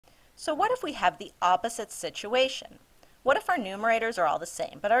So what if we have the opposite situation? What if our numerators are all the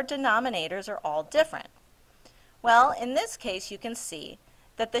same, but our denominators are all different? Well, in this case, you can see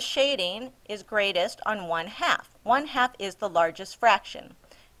that the shading is greatest on 1/2. 1/2 is the largest fraction.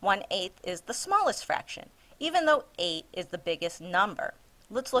 1/8 is the smallest fraction, even though 8 is the biggest number.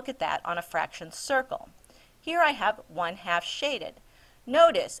 Let's look at that on a fraction circle. Here I have 1/2 shaded.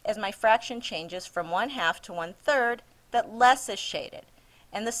 Notice as my fraction changes from 1/2 to 1/3 that less is shaded,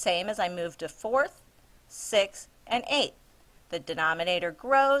 and the same as I move to 4th, 6th, and 8th. The denominator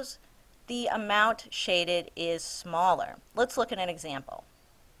grows, the amount shaded is smaller. Let's look at an example.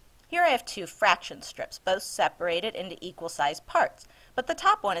 Here I have two fraction strips, both separated into equal-sized parts, but the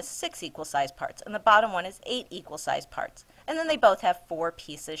top one is 6 equal-sized parts and the bottom one is 8 equal-sized parts, and then they both have 4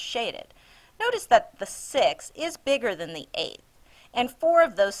 pieces shaded. Notice that the 6 is bigger than the 8, and 4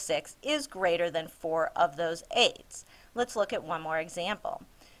 of those 6 is greater than 4 of those 8s. Let's look at one more example.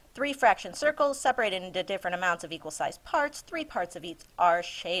 3 fraction circles separated into different amounts of equal-sized parts. 3 parts of each are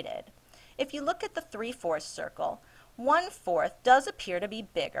shaded. If you look at the 3/4 circle, 1/4 does appear to be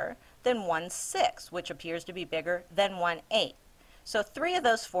bigger than 1/6, which appears to be bigger than 1/8. So 3 of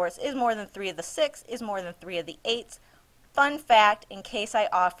those 4ths is more than 3 of the 6, is more than 3 of the 8s. Fun fact, in case I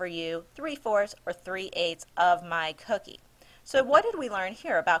offer you 3/4 or 3/8 of my cookie. So what did we learn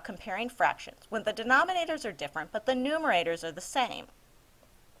here about comparing fractions when the denominators are different but the numerators are the same?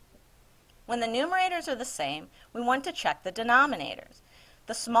 When the numerators are the same, we want to check the denominators.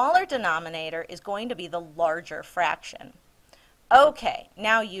 The smaller denominator is going to be the larger fraction. Okay,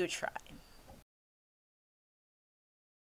 now you try.